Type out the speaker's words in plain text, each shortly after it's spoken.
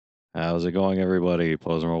How's it going, everybody?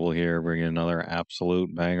 Poser here, bringing another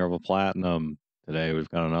absolute banger of a platinum. Today, we've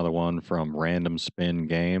got another one from Random Spin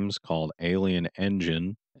Games called Alien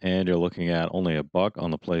Engine, and you're looking at only $1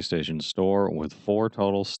 on the PlayStation Store with 4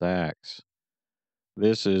 total stacks.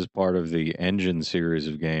 This is part of the Engine series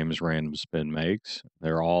of games Random Spin makes.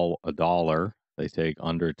 They're all $1. They take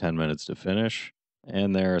under 10 minutes to finish,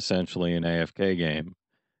 and they're essentially an AFK game.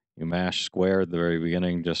 You mash square at the very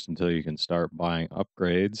beginning just until you can start buying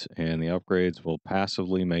upgrades, and the upgrades will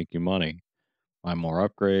passively make you money. Buy more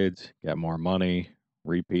upgrades, get more money,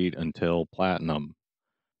 repeat until platinum.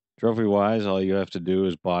 Trophy wise, all you have to do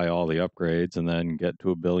is buy all the upgrades and then get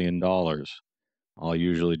to $1 billion. I'll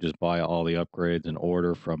usually just buy all the upgrades in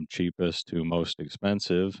order from cheapest to most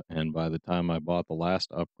expensive, and by the time I bought the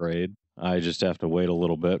last upgrade, I just have to wait a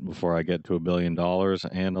little bit before I get to $1 billion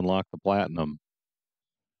and unlock the platinum.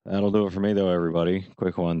 That'll do it for me, though, everybody.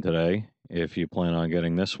 Quick one today. If you plan on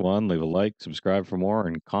getting this one, leave a like, subscribe for more,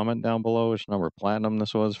 and comment down below which number platinum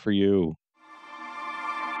this was for you.